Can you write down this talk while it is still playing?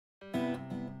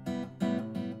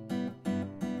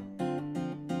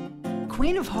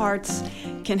Queen of Hearts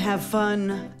can have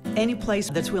fun any place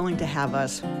that's willing to have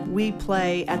us. We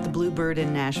play at the Bluebird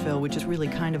in Nashville, which is really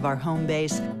kind of our home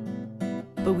base.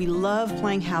 But we love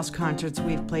playing house concerts.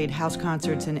 We've played house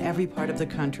concerts in every part of the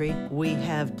country. We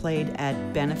have played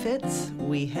at benefits.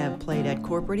 We have played at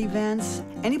corporate events.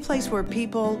 Any place where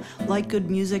people like good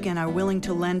music and are willing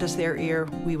to lend us their ear,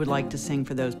 we would like to sing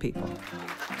for those people.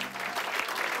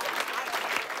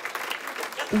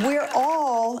 We're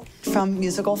all from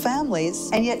musical families,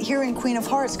 and yet here in Queen of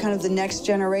Hearts, kind of the next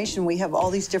generation, we have all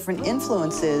these different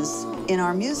influences in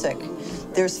our music.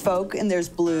 There's folk, and there's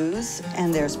blues,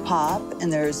 and there's pop,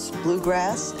 and there's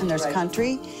bluegrass, and there's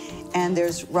country, and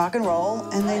there's rock and roll,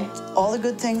 and then all the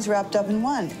good things wrapped up in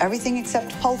one. Everything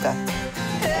except polka.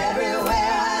 Everywhere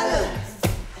I look,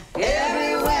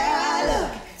 everywhere I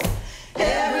look,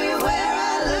 everywhere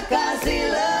I look, I see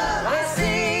love. I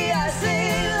see love.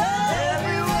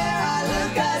 Everywhere I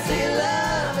look, I see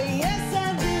love. Yes,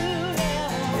 I do now.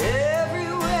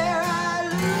 Everywhere I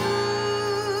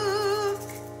look,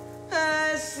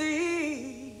 I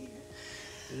see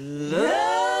love.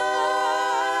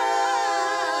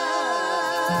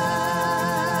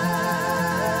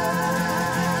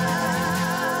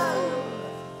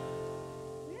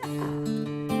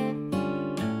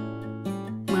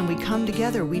 When we come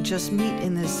together, we just meet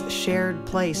in this shared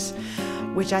place,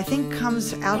 which I think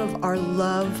comes out of our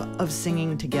love of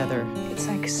singing together. It's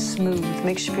like smooth,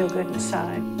 makes you feel good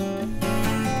inside.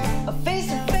 Face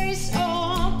to face,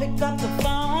 oh, pick up the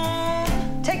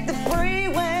phone. Take the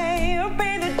freeway or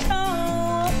pay the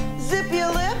toll. Zip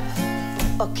your lip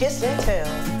or kiss and tell.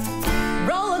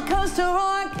 Roller coaster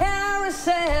or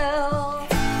carousel.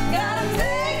 Gotta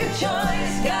make a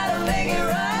choice, gotta make it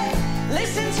right.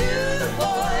 Listen to the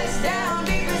voice down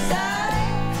deep inside.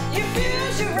 Your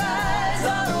future rides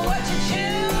on what you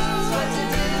choose, what to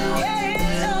do. Yeah,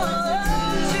 it's all up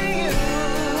to you.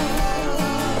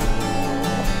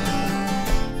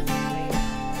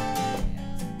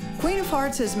 Queen of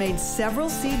Hearts has made several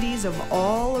CDs of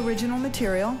all original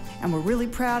material, and we're really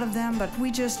proud of them, but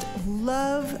we just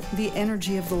love the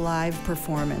energy of the live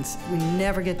performance. We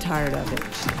never get tired of it.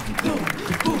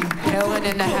 Helen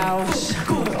in the house.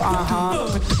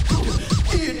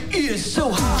 It is so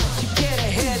hard to get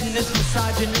ahead in this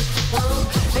misogynistic world.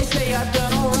 They say I've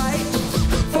done all right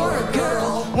for a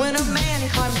girl. When a man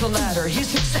climbs the ladder, he's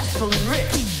successful and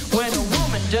rich. When a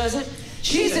woman does it,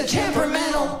 she's a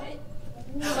temperamental.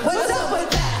 What's up with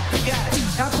that? You got it.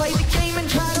 Now play the game and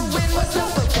try to win. What's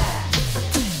up with that?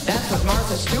 That's what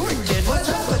Martha Stewart did. What's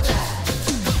up with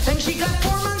that? Then she got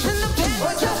 4 months in the pen.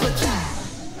 What's up with that?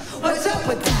 What's up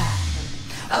with that?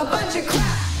 A bunch of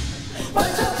crap.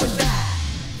 What's up with that?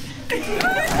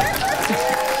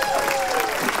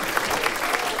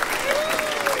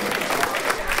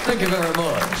 Thank you very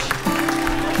much.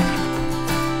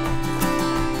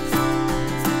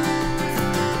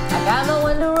 I got my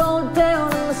window rolled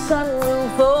down and the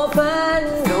sunroof open.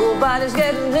 Nobody's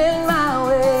getting in my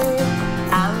way.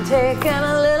 I'm taking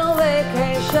a little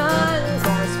vacation.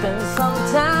 Gonna spend some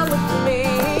time with me.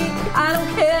 I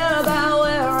don't care about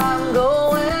where I'm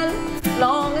going,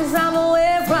 long as I'm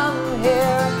away from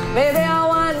here. Maybe I'll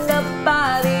wind up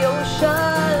by the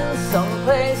ocean,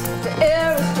 someplace the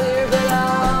air is clear, but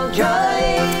I'll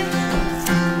drive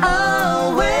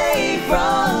away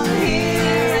from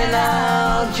here, and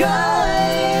I'll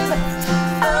drive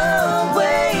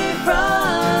away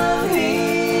from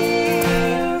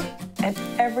here. At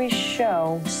every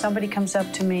show, somebody comes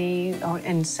up to me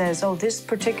and says, oh, this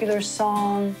particular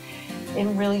song, it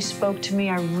really spoke to me.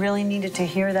 I really needed to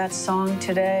hear that song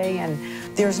today. And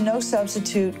There's no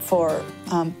substitute for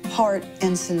heart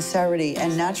and sincerity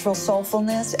and natural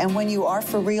soulfulness, and when you are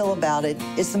for real about it,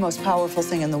 it's the most powerful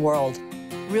thing in the world.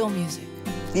 Real music.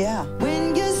 Yeah.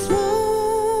 When you